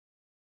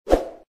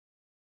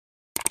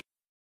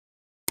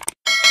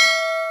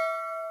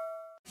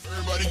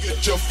Everybody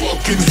get your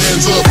fucking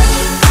hands up.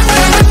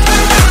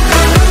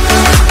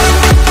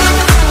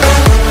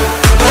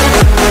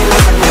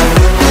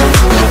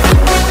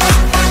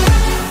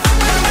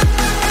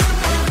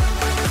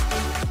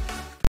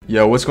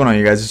 Yo, what's going on,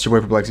 you guys? It's your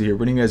boy Perplexity here,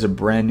 bringing you guys a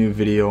brand new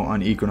video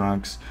on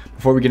Equinox.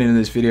 Before we get into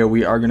this video,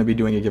 we are going to be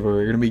doing a giveaway.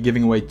 We're going to be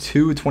giving away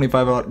two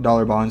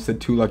 $25 bonds to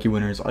 2 lucky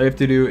winners. All you have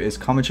to do is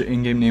comment your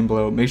in-game name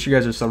below, make sure you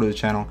guys are subbed to the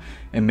channel,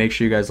 and make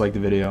sure you guys like the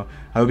video.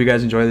 I hope you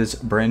guys enjoy this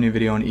brand new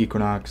video on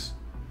Equinox.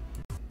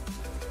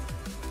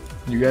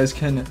 You guys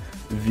can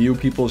view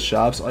people's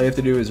shops. All you have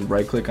to do is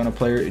right click on a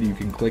player and you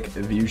can click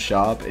view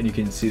shop and you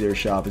can see their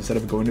shop. Instead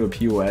of going to a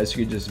POS,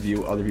 you can just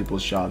view other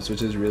people's shops,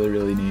 which is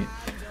really neat.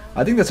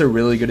 I think that's a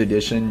really good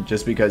addition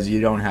just because you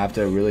don't have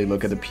to really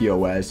look at the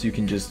POS. You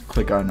can just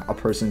click on a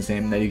person's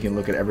name and then you can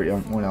look at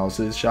everyone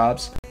else's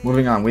shops.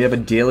 Moving on, we have a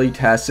daily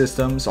task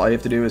system. So all you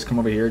have to do is come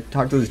over here,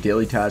 talk to this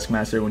daily task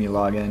master when you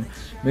log in.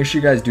 Make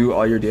sure you guys do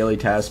all your daily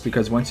tasks,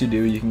 because once you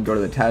do, you can go to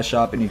the task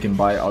shop and you can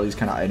buy all these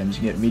kind of items.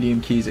 You can get medium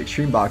keys,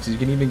 extreme boxes. You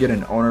can even get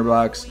an owner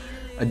box,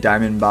 a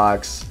diamond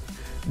box,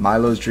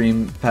 Milo's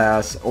Dream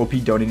Pass, OP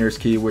Donator's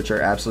Key, which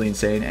are absolutely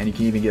insane, and you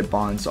can even get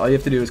bonds. So all you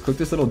have to do is click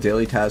this little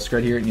daily task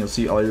right here and you'll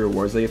see all your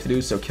rewards that you have to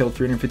do. So kill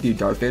 350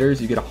 Darth Vaders,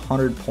 you get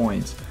 100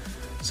 points.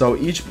 So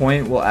each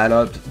point will add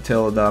up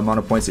till the amount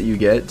of points that you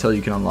get till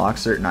you can unlock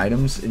certain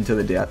items into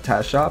the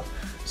task shop.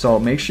 So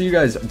make sure you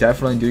guys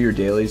definitely do your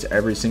dailies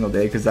every single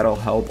day, because that'll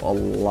help a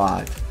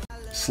lot.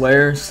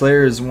 Slayer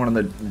is one of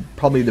the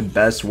probably the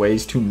best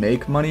ways to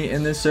make money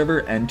in this server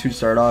and to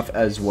start off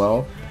as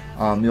well.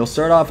 You'll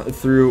start off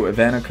through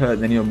Ivanica,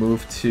 then you'll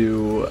move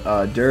to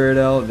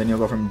Duradel, then you'll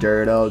go from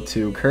Duradel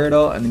to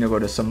Kuradel, and then you'll go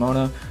to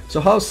Simona.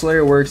 So how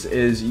Slayer works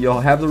is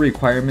you'll have the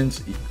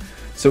requirements.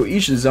 So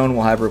each zone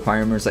will have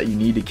requirements that you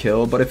need to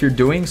kill, but if you're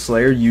doing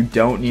Slayer, you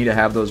don't need to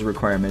have those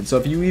requirements. So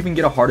if you even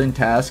get a hardened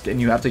task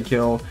and you have to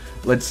kill,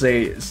 let's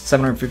say,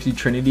 750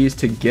 Trinities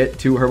to get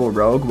to Herbal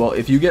Rogue, well,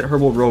 if you get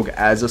Herbal Rogue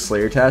as a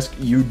Slayer task,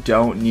 you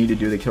don't need to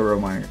do the kill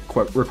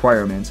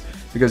requirements,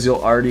 because you'll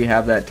already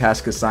have that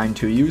task assigned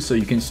to you, so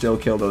you can still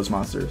kill those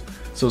monsters.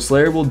 So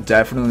Slayer will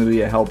definitely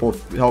be a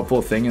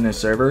helpful thing in this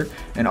server,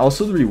 and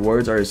also the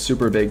rewards are a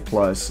super big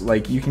plus.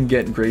 Like, you can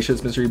get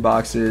gracious mystery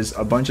boxes,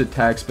 a bunch of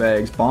tax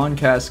bags, bond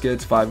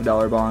caskets,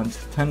 $5 bonds,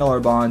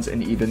 $10 bonds,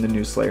 and even the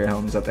new Slayer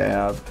helms that they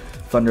have,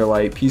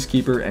 Thunderlight,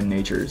 Peacekeeper, and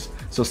Nature's.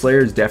 So Slayer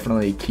is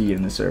definitely key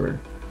in the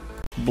server.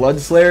 Blood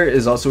Slayer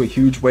is also a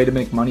huge way to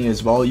make money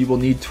as well. You will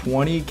need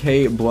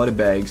 20k blood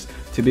bags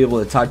to be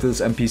able to talk to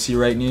this NPC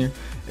right here.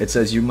 It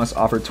says you must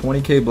offer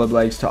 20k blood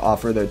bags to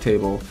offer their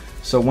table.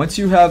 So once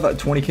you have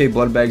 20k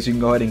blood bags, you can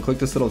go ahead and click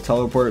this little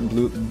teleport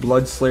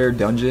Blood Slayer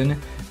dungeon,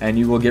 and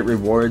you will get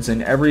rewards.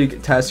 And every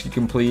task you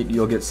complete,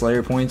 you'll get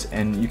Slayer points,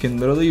 and you can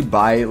literally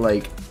buy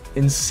like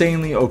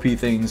insanely OP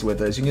things with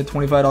this. You can get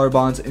 $25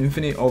 bonds,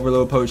 infinite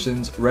overload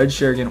potions, red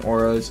Shuriken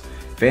auras,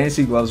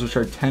 fantasy gloves, which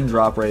are 10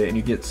 drop rate, and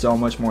you get so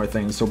much more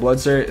things. So Blood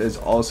Slayer is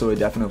also a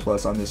definite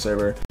plus on this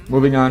server.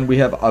 Moving on, we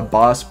have a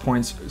boss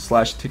points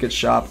 / ticket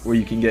shop where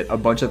you can get a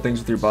bunch of things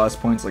with your boss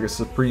points, like a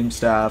supreme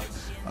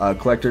staff,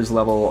 collector's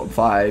level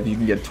 5. You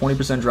can get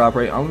 20% drop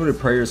rate, unlimited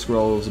prayer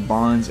scrolls,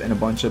 bonds, and a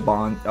bunch of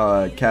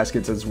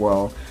caskets as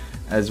well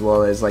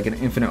as like an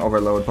infinite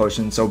overload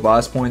potion. So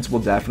boss points will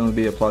definitely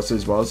be a plus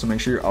as well, so make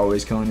sure you're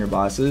always killing your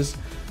bosses.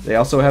 They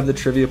also have the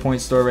trivia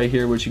point store right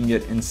here, which you can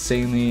get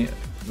insanely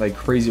like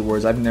crazy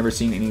rewards. I've never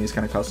seen any of these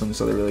kind of customs,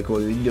 so they're really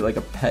cool. You can get like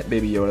a pet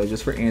baby Yoda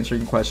just for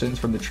answering questions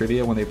from the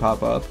trivia when they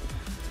pop up.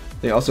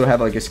 They also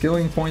have like a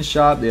skilling point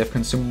shop. They have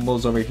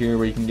consumables over here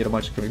where you can get a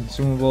bunch of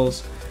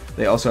consumables.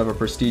 They also have a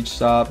prestige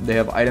shop. They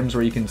have items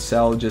where you can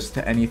sell just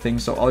to anything.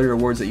 So all your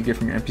rewards that you get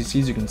from your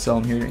NPCs, you can sell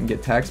them here and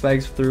get tax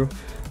bags through.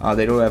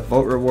 They do have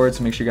vote rewards,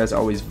 so make sure you guys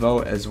always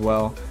vote as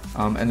well.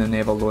 And then they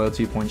have a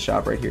loyalty point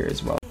shop right here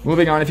as well.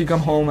 Moving on, if you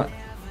come home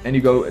and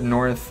you go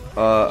north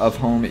of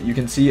home, you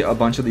can see a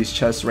bunch of these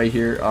chests right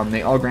here.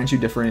 They all grant you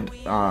different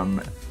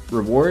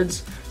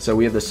rewards. So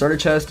we have the starter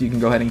chest. You can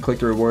go ahead and click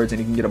the rewards and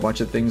you can get a bunch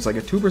of things like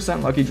a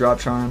 2% lucky drop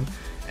charm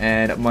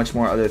and much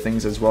more other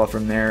things as well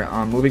from there.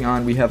 Moving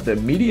on, we have the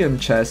medium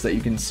chest that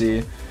you can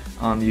see.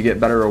 You get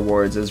better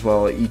rewards as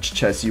well. Each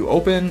chest you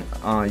open,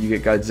 you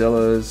get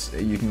Godzilla's,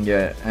 you can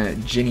get a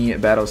Ginny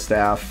battle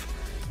staff.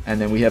 And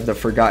then we have the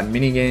Forgotten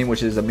minigame,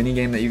 which is a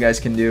minigame that you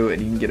guys can do,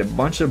 and you can get a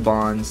bunch of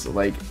bonds,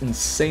 like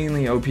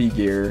insanely OP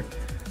gear.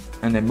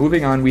 And then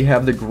moving on, we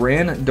have the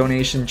Grand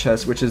Donation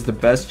chest, which is the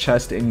best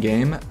chest in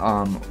game,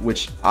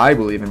 which I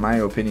believe, in my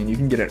opinion, you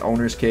can get an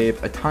owner's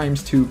cape, a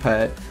 ×2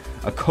 pet,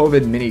 a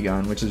COVID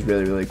minigun, which is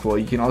really cool.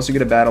 You can also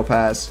get a battle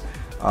pass,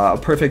 a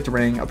perfect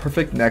ring, a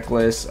perfect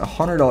necklace, a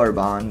 $100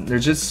 bond.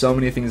 There's just so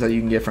many things that you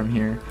can get from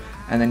here.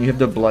 And then you have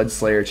the Blood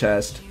Slayer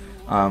chest,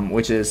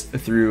 which is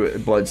through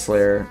Blood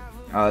Slayer.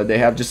 They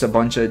have just a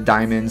bunch of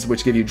diamonds,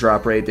 which give you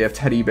drop rate. They have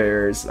teddy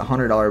bears,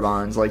 $100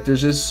 bonds. Like, there's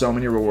just so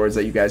many rewards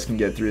that you guys can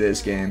get through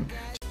this game.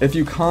 If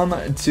you come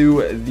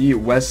to the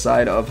west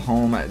side of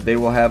home, they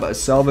will have a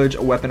salvage,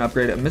 a weapon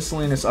upgrade, a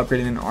miscellaneous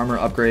upgrade, an armor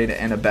upgrade,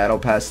 and a battle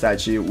pass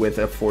statue with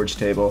a forge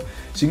table.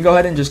 So you can go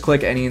ahead and just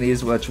click any of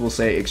these, which will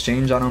say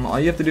exchange on them. All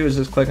you have to do is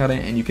just click on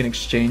it, and you can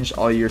exchange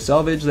all your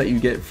salvage that you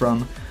get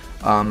from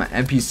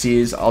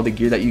NPCs, all the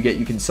gear that you get.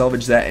 You can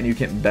salvage that, and you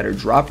get better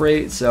drop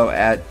rate. So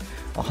at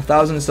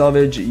 1,000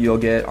 salvage, you'll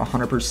get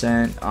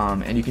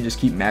 100%, and you can just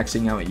keep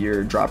maxing out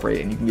your drop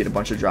rate, and you can get a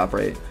bunch of drop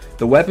rate.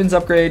 The weapons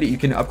upgrade, you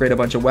can upgrade a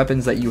bunch of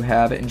weapons that you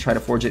have and try to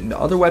forge it into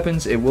other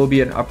weapons. It will be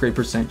an upgrade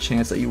 %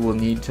 chance that you will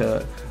need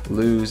to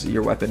lose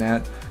your weapon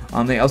at.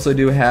 They also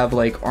do have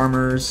like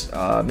armors,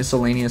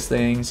 miscellaneous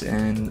things,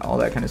 and all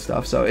that kind of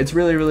stuff. So it's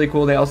really, really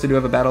cool. They also do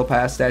have a battle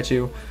pass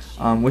statue,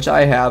 which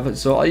I have.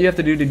 So all you have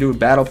to do a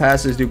battle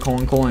pass is do :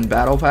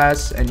 battle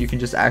pass, and you can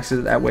just access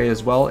it that way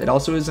as well. It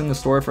also is in the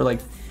store for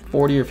like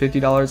 $40 or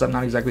 $50. I'm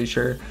not exactly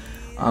sure.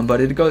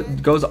 But it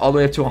goes all the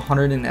way up to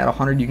 100, and at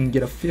 100 you can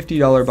get a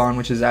 $50 bond,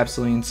 which is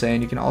absolutely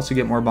insane. You can also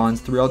get more bonds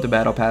throughout the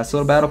battle pass. So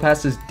the battle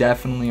pass is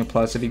definitely a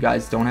plus. If you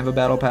guys don't have a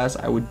battle pass,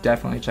 I would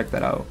definitely check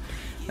that out.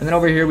 And then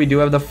over here we do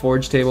have the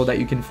forge table that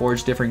you can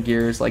forge different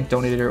gears like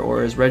Donator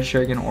auras, Red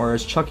Shuriken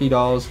auras, Chucky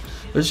dolls.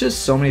 There's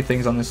just so many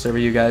things on this server,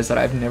 you guys, that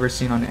I've never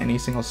seen on any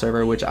single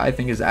server, which I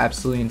think is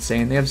absolutely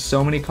insane. They have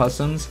so many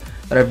customs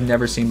that I've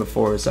never seen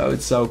before, so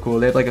it's so cool.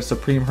 They have like a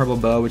Supreme Herbal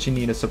Bow, which you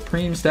need a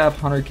Supreme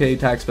Staff, 100k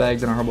tax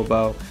bags, and a Herbal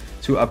Bow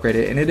to upgrade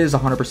it, and it is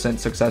 100%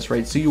 success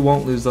rate, so you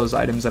won't lose those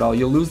items at all.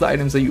 You'll lose the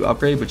items that you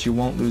upgrade, but you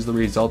won't lose the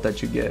result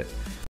that you get.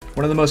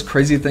 One of the most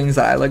crazy things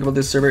that I like about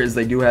this server is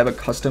they do have a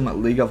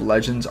custom League of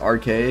Legends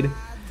arcade.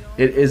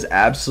 It is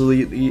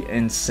absolutely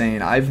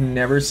insane. I've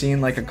never seen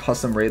like a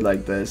custom raid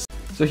like this.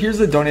 So here's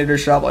the donator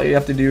shop. All you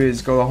have to do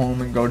is go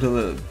home and go to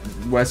the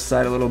west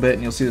side a little bit,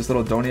 and you'll see this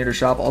little donator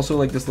shop. Also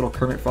like this little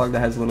Kermit frog that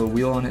has a little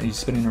wheel on it and he's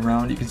spinning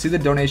around. You can see the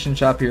donation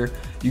shop here.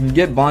 You can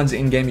get bonds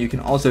in game. You can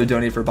also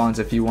donate for bonds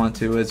if you want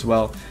to as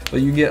well.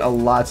 But you get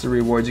lots of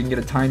rewards. You can get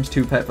a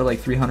 ×2 pet for like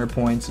 300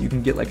 points. You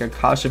can get like a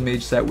Kasha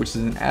mage set, which is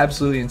an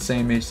absolutely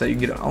insane mage set. You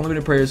can get an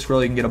unlimited prayer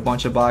scroll. You can get a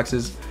bunch of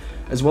boxes,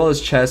 as well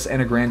as chests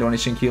and a grand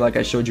donation key like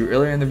I showed you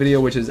earlier in the video,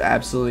 which is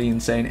absolutely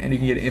insane, and you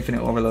can get infinite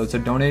overload. So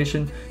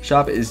donation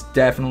shop is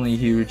definitely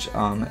huge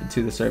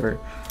to the server.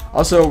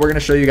 Also, we're going to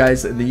show you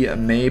guys the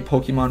May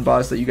Pokemon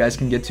boss that you guys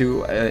can get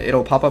to.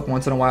 It'll pop up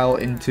once in a while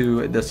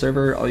into the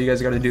server. All you guys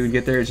got to do to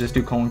get there is just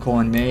do :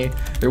 May.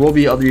 There will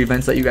be other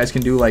events that you guys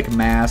can do like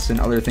mass and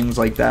other things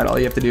like that. All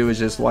you have to do is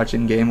just watch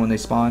in game when they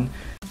spawn.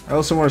 I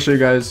also want to show you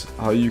guys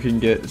how you can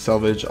get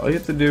salvage. All you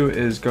have to do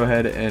is go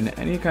ahead and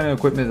any kind of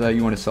equipment that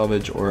you want to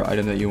salvage or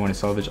item that you want to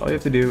salvage, all you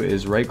have to do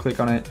is right click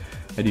on it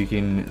and you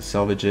can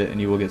salvage it, and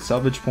you will get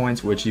salvage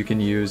points, which you can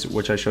use,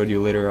 which I showed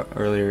you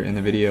earlier in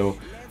the video.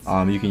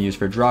 You can use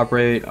for drop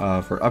rate,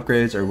 for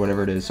upgrades, or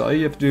whatever it is. So all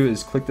you have to do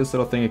is click this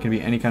little thing. It can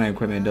be any kind of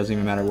equipment, it doesn't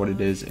even matter what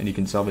it is, and you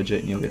can salvage it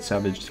and you'll get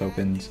salvage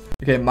tokens.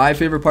 Okay, my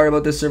favorite part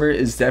about this server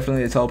is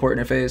definitely the teleport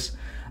interface.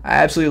 I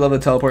absolutely love the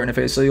teleport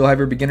interface. So you'll have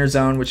your beginner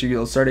zone, which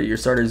you'll start at your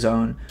starter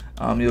zone.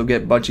 You'll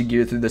get a bunch of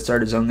gear through the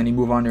starter zone, then you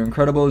move on to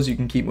Incredibles, you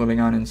can keep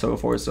moving on, and so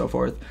forth, so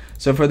forth.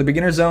 So for the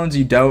beginner zones,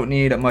 you don't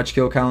need much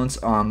kill counts.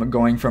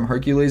 Going from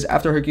Hercules,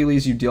 after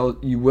Hercules,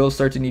 you will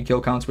start to need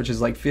kill counts, which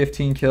is like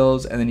 15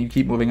 kills, and then you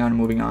keep moving on and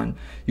moving on.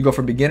 You go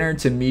from beginner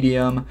to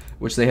medium,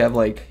 which they have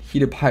like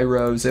heated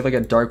pyros, they have like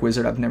a dark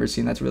wizard I've never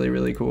seen, that's really,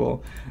 really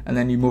cool. And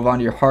then you move on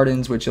to your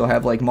hardens, which you'll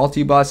have like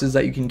multi-bosses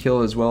that you can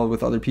kill as well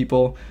with other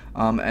people.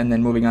 And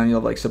then moving on, you'll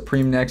have like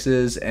Supreme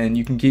Nexus, and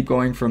you can keep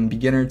going from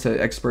beginner to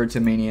expert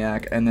to maniac.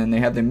 And then they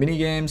have the mini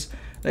games.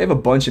 They have a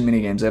bunch of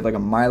mini games. They have like a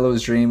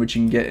Milo's Dream, which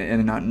you can get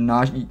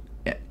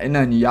in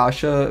a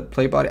Yasha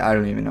plate body. I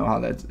don't even know how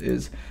that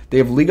is. They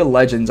have League of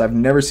Legends. I've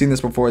never seen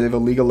this before. They have a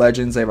League of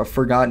Legends. They have a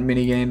Forgotten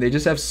mini game. They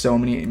just have so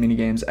many mini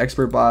games.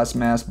 Expert boss,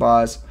 mass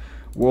boss,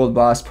 world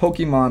boss,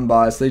 Pokemon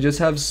boss. They just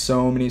have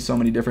so many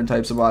different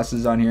types of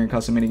bosses on here and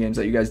custom mini games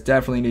that you guys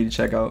definitely need to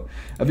check out.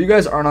 If you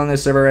guys aren't on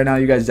this server right now,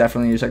 you guys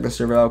definitely need to check the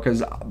server out,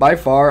 because by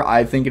far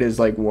I think it is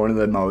like one of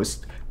the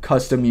most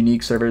custom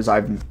unique servers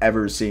I've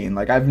ever seen.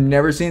 Like, I've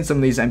never seen some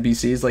of these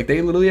NPCs. Like,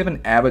 they literally have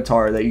an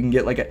avatar that you can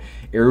get like a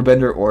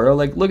airbender aura.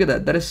 Like, look at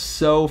that. That is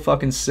so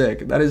fucking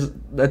sick.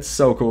 That's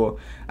so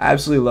cool. I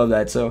absolutely love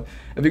that. So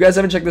if you guys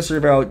haven't checked this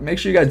server out, make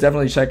sure you guys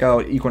definitely check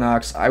out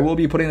Equinox. I will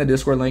be putting the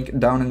Discord link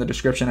down in the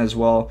description as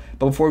well.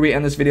 But before we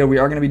end this video, we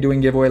are going to be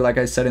doing giveaway. Like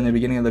I said in the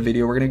beginning of the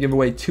video, we're going to give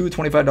away 2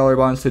 $25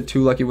 bonds to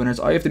 2 lucky winners.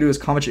 All you have to do is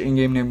comment your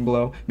in-game name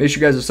below. Make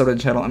sure you guys are subbed to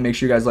the channel, and make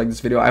sure you guys like this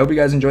video. I hope you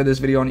guys enjoyed this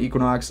video on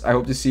Equinox. I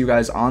hope to see you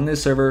guys on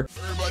this server.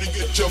 Everybody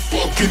get your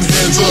fucking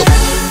hands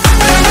up.